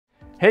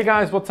Hey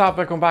guys, what's up?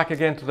 Welcome back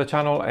again to the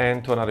channel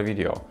and to another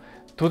video.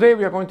 Today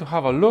we are going to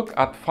have a look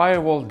at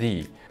Firewall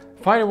D.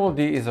 Firewall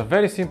D is a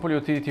very simple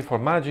utility for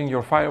managing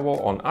your firewall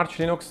on Arch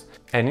Linux,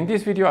 and in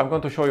this video I'm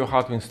going to show you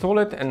how to install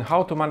it and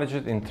how to manage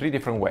it in 3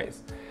 different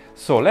ways.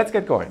 So let's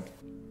get going.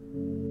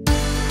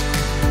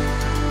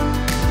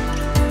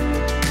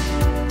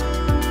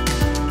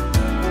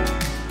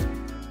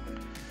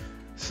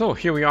 So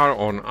here we are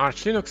on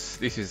Arch Linux.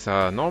 This is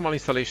a normal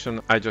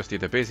installation. I just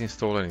did a base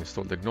install and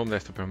installed the GNOME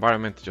desktop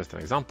environment, just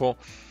an example.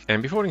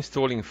 And before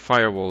installing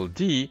Firewall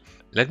D,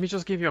 let me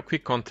just give you a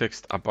quick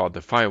context about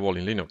the firewall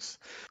in Linux.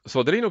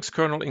 So the Linux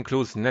kernel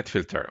includes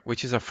NetFilter,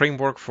 which is a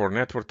framework for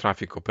network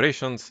traffic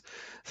operations,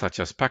 such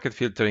as packet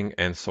filtering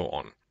and so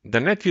on. The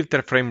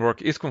NetFilter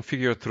framework is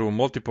configured through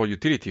multiple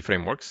utility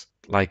frameworks,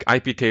 like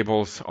IP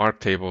tables,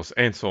 ARP tables,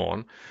 and so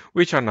on,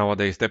 which are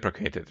nowadays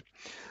deprecated.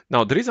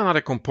 Now, there is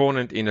another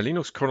component in the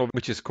Linux kernel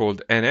which is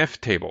called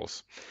NF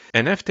tables.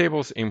 NF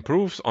tables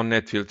improves on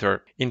NetFilter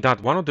in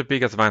that one of the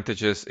biggest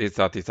advantages is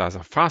that it has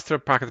a faster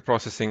packet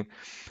processing,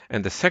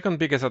 and the second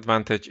biggest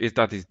advantage is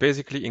that it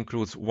basically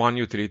includes one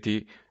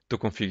utility to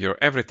configure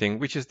everything,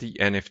 which is the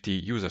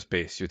NFT user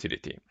space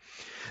utility.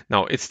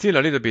 Now, it's still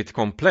a little bit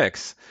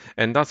complex,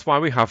 and that's why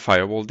we have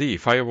Firewall D.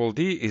 Firewall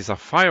D is a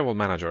firewall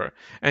manager,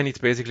 and it's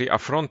basically a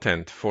front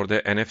end for the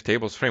NF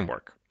tables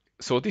framework.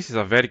 So this is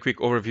a very quick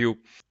overview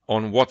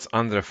on what's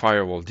under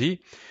Firewall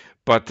D,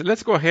 but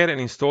let's go ahead and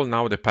install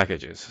now the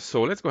packages.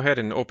 So let's go ahead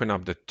and open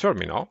up the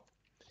terminal,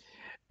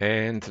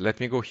 and let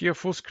me go here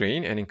full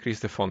screen and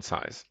increase the font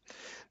size.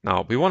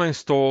 Now we want to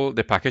install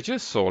the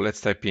packages, so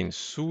let's type in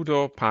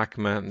sudo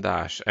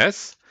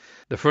pacman-s.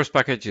 The first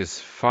package is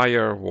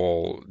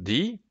Firewall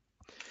D,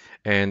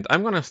 and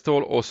I'm going to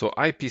install also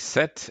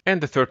ipset,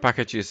 and the third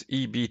package is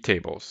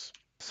ebtables.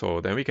 So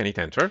then we can hit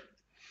enter,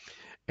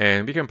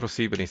 and we can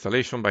proceed with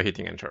installation by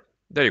hitting enter.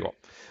 There you go.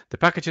 The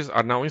packages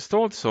are now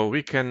installed, so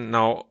we can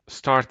now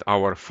start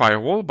our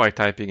firewall by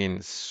typing in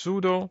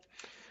sudo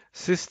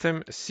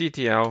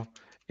systemctl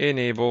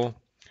enable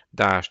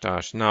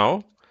 --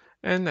 now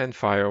and then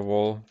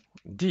firewall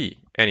D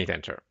and hit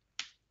enter.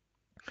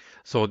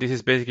 So this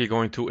is basically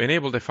going to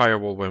enable the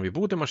firewall when we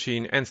boot the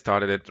machine and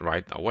started it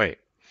right away.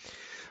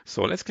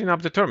 So let's clean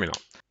up the terminal.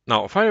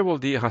 Now, Firewall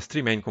D has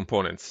 3 main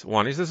components.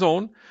 One is the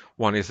zone,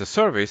 one is the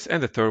service, and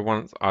the third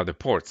one are the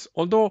ports.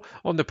 Although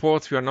on the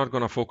ports we are not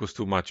going to focus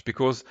too much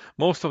because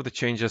most of the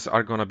changes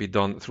are going to be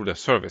done through the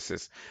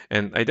services.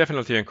 And I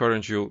definitely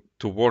encourage you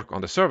to work on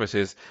the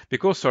services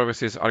because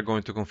services are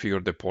going to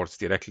configure the ports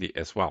directly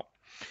as well.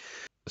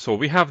 So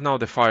we have now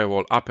the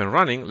firewall up and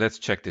running. Let's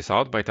check this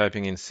out by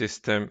typing in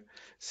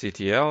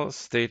systemctl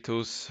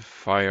status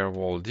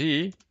firewall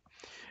D,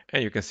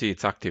 and you can see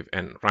it's active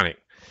and running.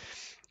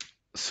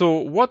 So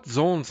what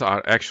zones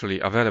are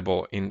actually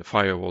available in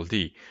Firewall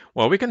D?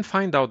 Well, we can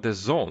find out the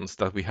zones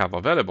that we have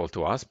available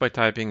to us by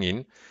typing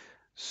in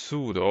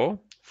sudo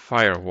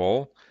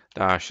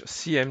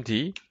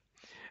firewall-cmd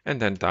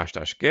and then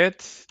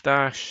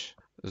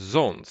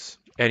 --get-zones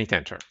and hit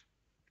enter.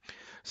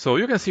 So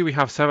you can see we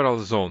have several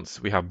zones.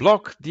 We have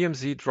block,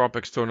 DMZ, drop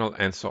external,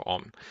 and so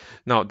on.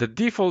 Now, the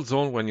default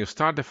zone when you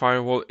start the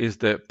firewall is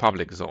the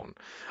public zone.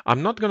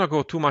 I'm not going to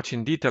go too much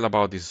in detail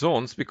about these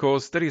zones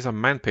because there is a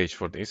man page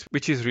for this,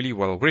 which is really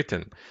well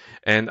written.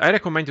 And I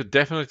recommend you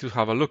definitely to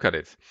have a look at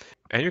it.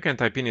 And you can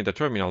type in the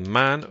terminal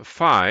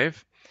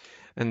man5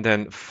 and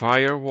then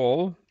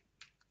firewall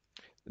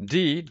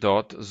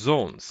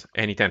d.zones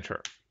and hit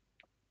enter.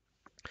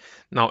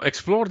 Now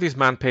explore this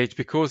man page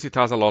because it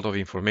has a lot of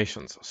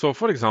information. So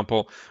for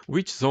example,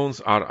 which zones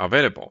are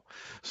available?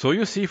 So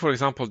you see, for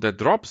example, the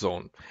drop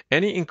zone.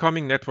 Any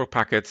incoming network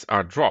packets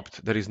are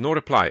dropped. There is no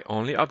reply.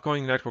 Only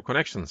outgoing network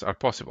connections are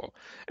possible,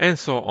 and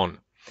so on.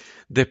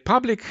 The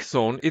public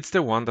zone, it's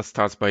the one that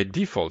starts by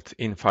default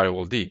in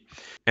Firewall D.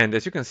 And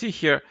as you can see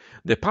here,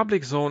 the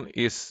public zone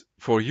is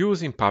for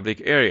use in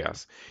public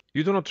areas.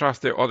 You do not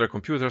trust the other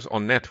computers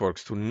on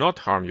networks to not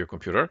harm your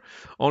computer.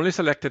 Only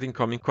selected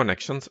incoming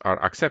connections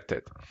are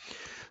accepted.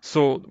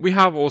 So we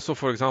have also,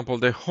 for example,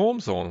 the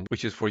home zone,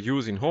 which is for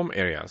use in home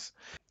areas.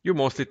 You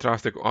mostly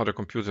trust the other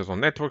computers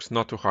on networks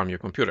not to harm your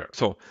computer.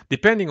 So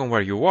depending on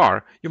where you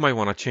are, you might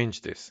want to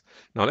change this.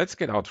 Now let's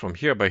get out from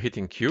here by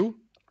hitting Q.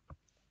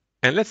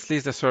 And let's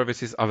list the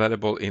services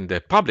available in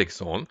the public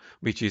zone,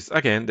 which is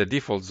again the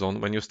default zone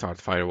when you start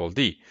Firewall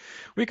D.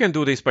 We can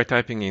do this by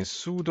typing in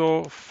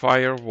sudo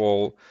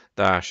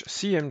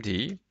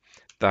firewall-cmd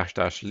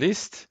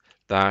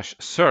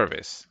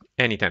 --list-service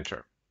and hit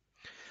enter.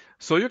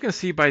 So you can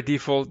see by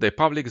default the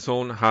public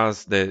zone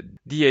has the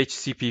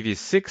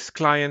DHCPv6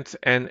 client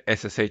and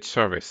SSH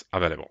service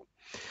available.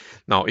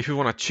 Now, if you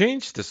want to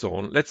change the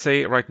zone, let's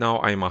say right now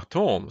I'm at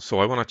home, so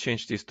I want to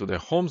change this to the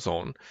home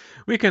zone.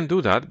 We can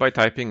do that by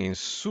typing in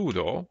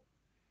sudo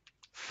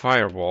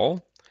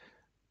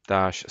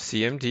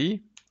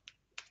firewall-cmd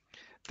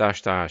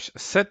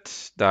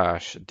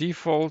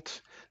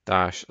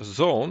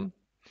 --set-default-zone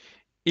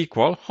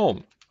equal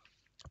home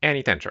and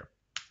hit enter.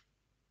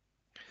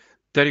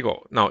 There you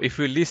go. Now, if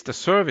we list the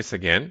service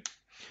again,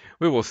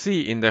 we will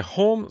see in the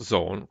home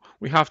zone,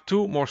 we have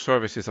two more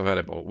services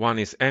available. One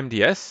is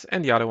MDS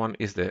and the other one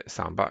is the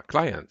Samba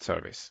client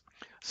service.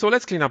 So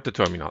let's clean up the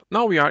terminal.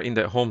 Now we are in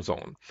the home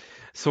zone.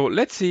 So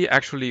let's see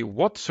actually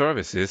what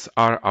services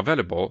are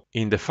available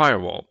in the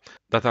firewall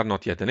that are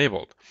not yet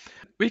enabled.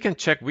 We can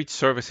check which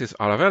services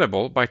are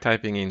available by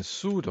typing in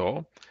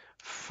sudo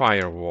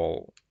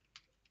firewall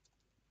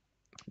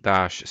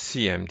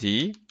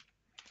 -cmd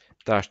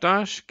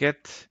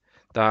 -get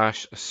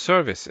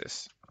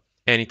 -services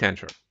and hit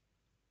enter.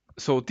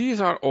 So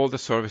these are all the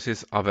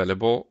services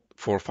available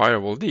for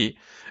Firewall D.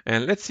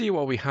 And let's see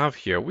what we have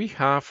here. We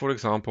have, for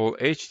example,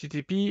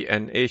 HTTP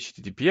and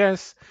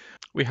HTTPS.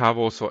 We have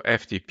also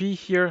FTP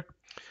here.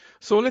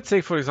 So let's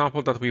say, for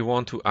example, that we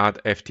want to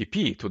add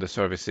FTP to the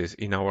services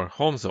in our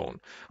home zone.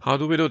 How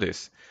do we do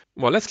this?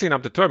 Well, let's clean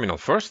up the terminal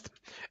first.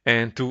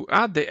 And to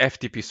add the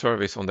FTP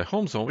service on the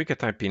home zone, we can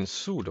type in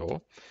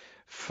sudo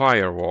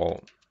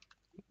firewall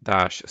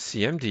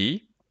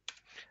 -cmd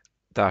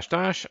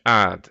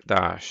 -add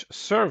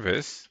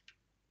 -service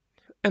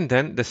and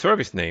then the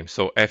service name,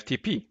 so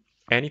FTP,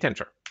 and hit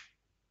enter.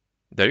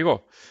 There you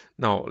go.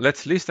 Now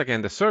let's list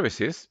again the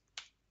services,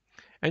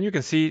 and you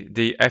can see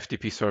the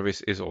FTP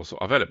service is also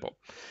available.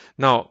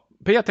 Now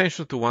pay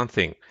attention to one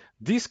thing.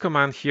 This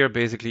command here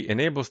basically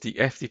enables the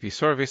FTP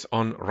service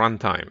on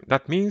runtime.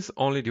 That means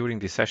only during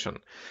this session.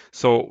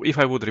 So if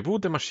I would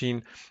reboot the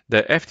machine,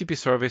 the FTP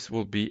service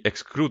will be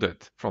excluded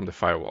from the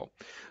firewall.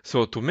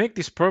 So to make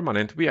this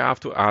permanent, we have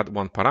to add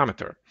one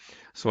parameter.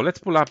 So let's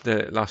pull up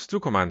the last two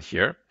commands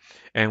here,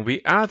 and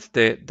we add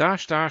the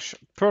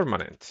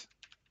 --permanent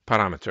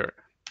parameter,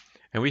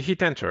 and we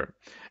hit enter.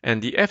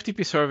 And the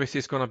FTP service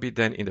is going to be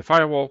then in the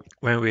firewall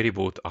when we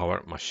reboot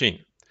our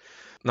machine.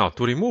 Now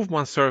to remove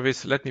one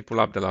service, let me pull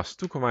up the last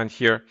two commands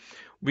here.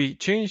 We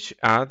change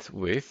add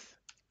with,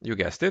 you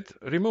guessed it,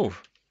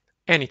 remove,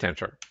 and hit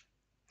enter.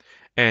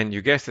 And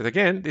you guessed it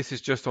again, this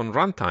is just on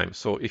runtime.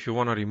 So if you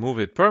want to remove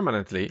it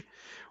permanently,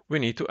 we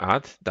need to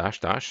add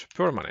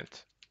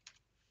 --permanent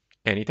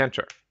and hit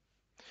enter.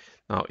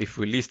 Now if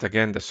we list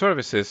again the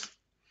services,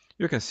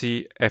 you can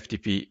see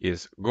FTP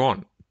is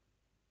gone.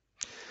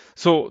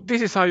 So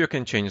this is how you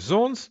can change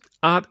zones,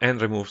 add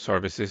and remove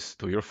services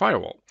to your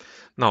firewall.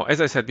 Now,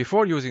 as I said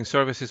before, using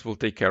services will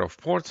take care of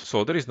ports,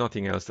 so there is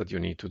nothing else that you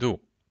need to do.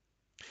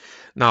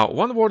 Now,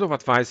 one word of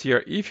advice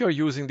here, if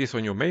you're using this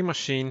on your main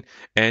machine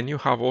and you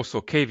have also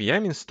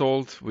KVM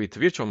installed with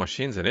virtual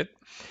machines in it,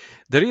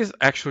 there is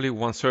actually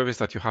one service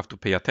that you have to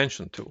pay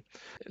attention to.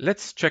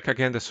 Let's check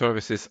again the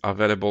services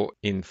available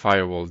in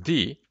Firewall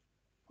D.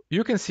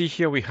 You can see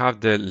here we have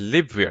the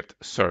libvirt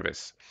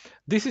service.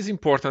 This is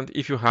important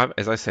if you have,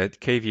 as I said,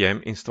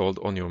 KVM installed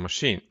on your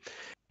machine.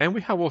 And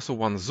we have also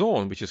one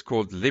zone which is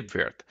called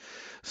libvirt.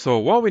 So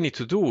what we need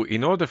to do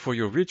in order for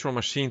your virtual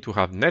machine to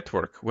have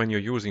network when you're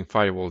using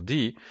Firewall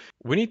D,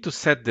 we need to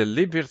set the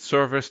libvirt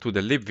servers to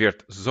the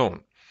libvirt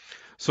zone.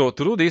 So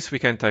to do this, we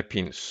can type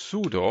in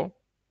sudo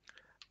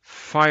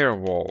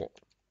firewall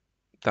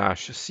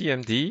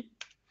 -cmd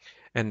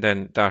and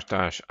then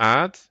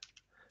 --add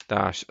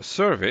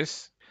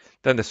 -service,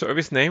 then the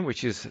service name,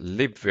 which is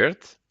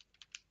libvirt,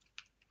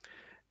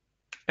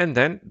 and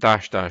then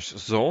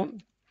 --zone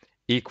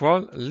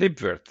equal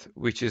libvirt,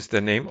 which is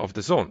the name of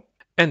the zone,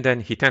 and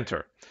then hit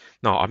enter.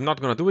 Now, I'm not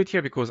going to do it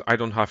here because I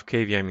don't have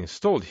KVM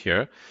installed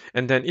here.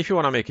 And then if you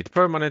want to make it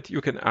permanent,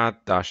 you can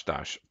add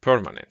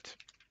 --permanent.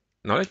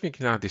 Now let me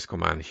clean out this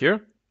command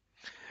here.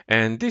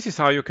 And this is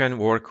how you can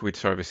work with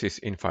services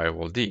in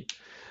Firewall D.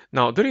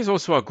 Now, there is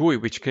also a GUI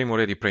which came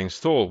already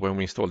pre-installed when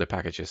we install the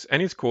packages,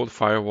 and it's called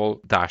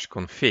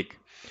firewall-config.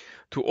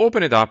 To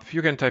open it up,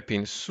 you can type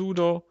in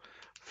sudo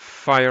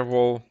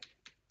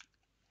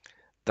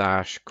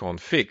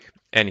firewall-config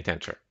and hit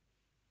enter.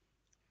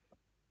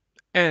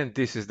 And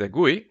this is the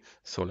GUI.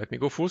 So let me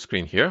go full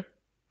screen here.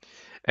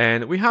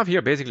 And we have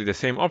here basically the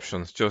same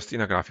options, just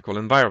in a graphical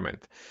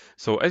environment.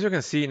 So as you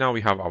can see, now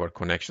we have our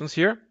connections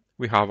here.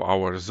 We have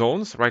our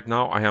zones. Right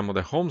now I am on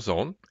the home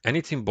zone, and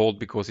it's in bold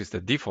because it's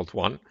the default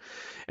one.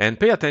 And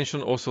pay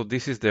attention also,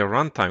 this is the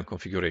runtime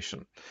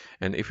configuration.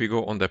 And if we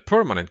go on the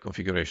permanent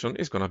configuration,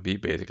 it's going to be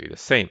basically the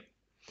same.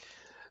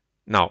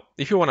 Now,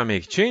 if you want to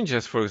make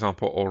changes, for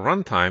example, on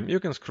runtime, you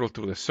can scroll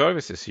through the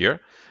services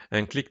here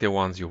and click the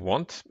ones you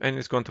want, and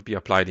it's going to be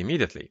applied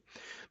immediately.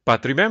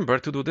 But remember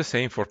to do the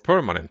same for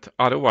permanent,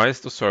 otherwise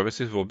the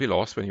services will be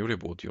lost when you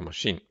reboot your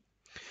machine.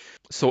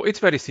 So it's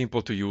very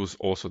simple to use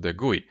also the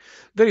GUI.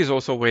 There is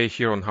also a way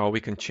here on how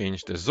we can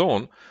change the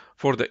zone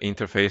for the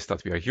interface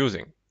that we are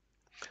using.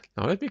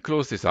 Now let me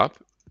close this up.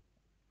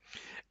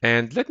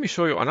 And let me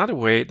show you another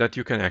way that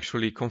you can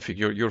actually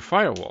configure your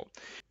firewall.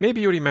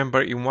 Maybe you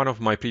remember in one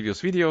of my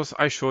previous videos,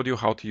 I showed you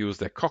how to use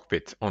the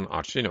Cockpit on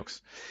Arch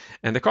Linux.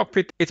 And the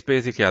Cockpit, it's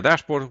basically a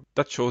dashboard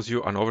that shows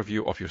you an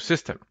overview of your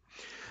system.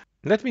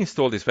 Let me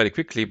install this very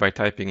quickly by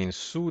typing in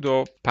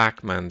sudo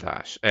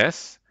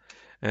pacman-s,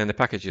 and the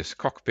package is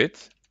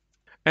Cockpit.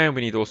 And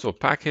we need also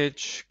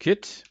package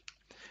kit,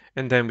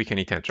 and then we can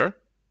hit enter.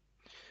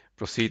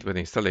 Proceed with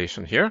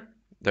installation here.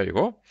 There you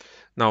go.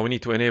 Now we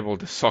need to enable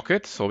the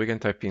socket, so we can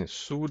type in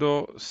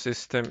sudo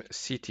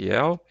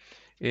systemctl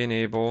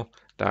enable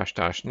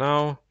 --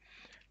 now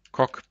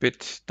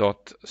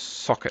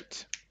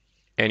cockpit.socket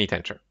and hit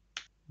enter.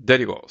 There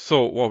you go.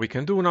 So what we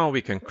can do now,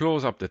 we can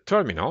close up the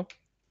terminal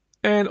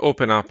and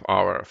open up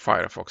our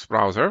Firefox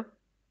browser.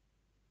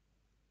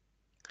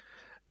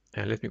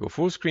 And let me go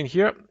full screen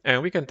here,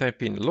 and we can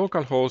type in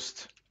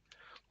localhost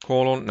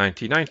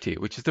 :9090,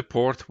 which is the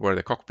port where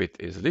the cockpit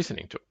is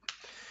listening to.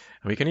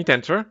 And we can hit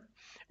enter,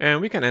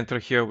 and we can enter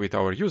here with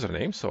our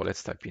username. So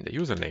let's type in the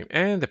username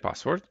and the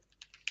password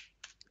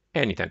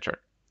and hit enter.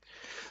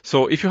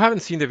 So if you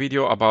haven't seen the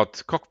video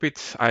about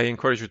Cockpit, I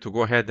encourage you to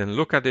go ahead and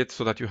look at it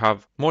so that you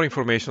have more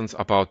information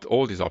about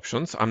all these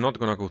options. I'm not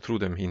going to go through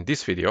them in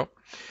this video,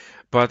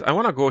 but I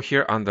want to go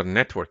here under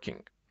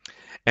networking.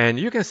 And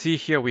you can see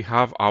here we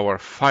have our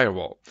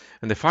firewall,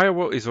 and the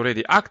firewall is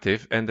already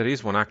active and there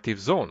is one active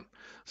zone.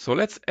 So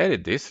let's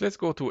edit this. Let's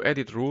go to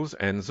edit rules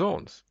and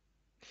zones.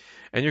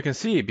 And you can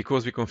see,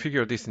 because we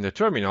configured this in the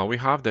terminal, we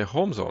have the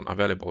home zone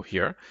available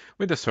here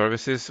with the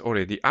services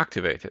already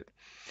activated.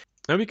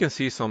 And we can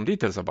see some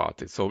details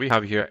about it. So we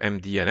have here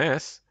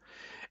MDNS.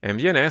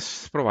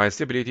 MDNS provides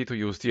the ability to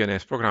use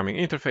DNS programming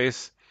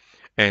interface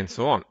and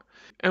so on.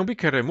 And we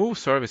can remove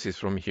services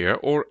from here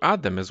or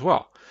add them as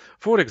well.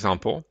 For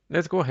example,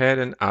 let's go ahead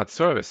and add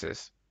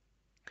services.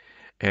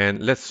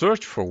 And let's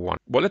search for one.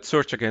 Well, let's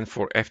search again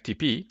for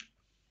FTP.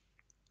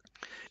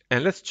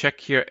 And let's check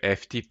here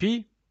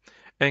FTP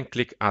and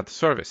click add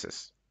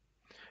services.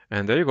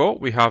 And there you go.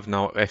 We have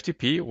now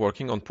FTP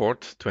working on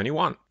port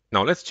 21.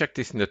 Now let's check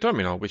this in the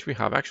terminal, which we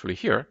have actually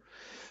here.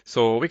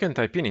 So we can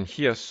type in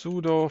here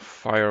sudo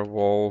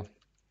firewall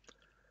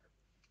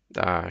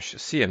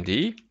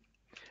 -cmd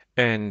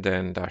and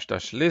then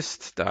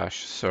 --list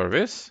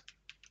 -service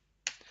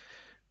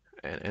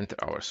and enter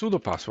our sudo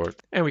password.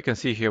 And we can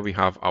see here we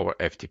have our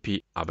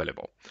FTP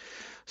available.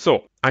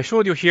 So I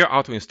showed you here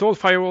how to install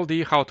Firewall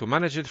D, how to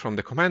manage it from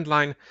the command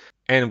line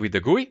and with the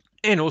GUI,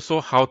 and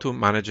also how to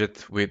manage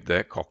it with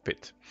the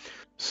cockpit.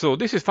 So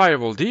this is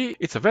Firewall D.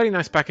 It's a very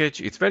nice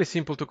package. It's very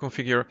simple to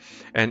configure.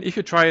 And if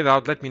you try it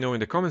out, let me know in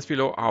the comments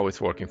below how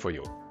it's working for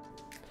you.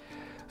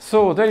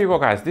 So there you go,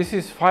 guys. This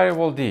is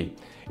Firewall D.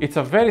 It's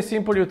a very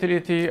simple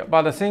utility, but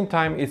at the same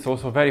time, it's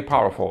also very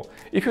powerful.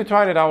 If you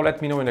tried it out,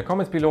 let me know in the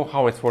comments below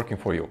how it's working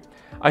for you.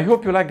 I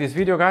hope you liked this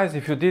video, guys.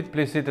 If you did,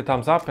 please hit the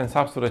thumbs up and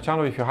subs to the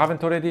channel if you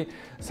haven't already.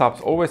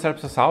 Subs always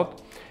helps us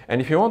out.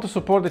 And if you want to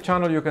support the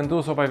channel, you can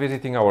do so by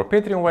visiting our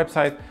Patreon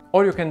website,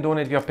 or you can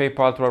donate via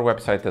PayPal to our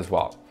website as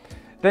well.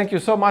 Thank you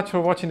so much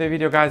for watching the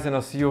video, guys, and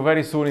I'll see you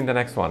very soon in the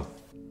next one.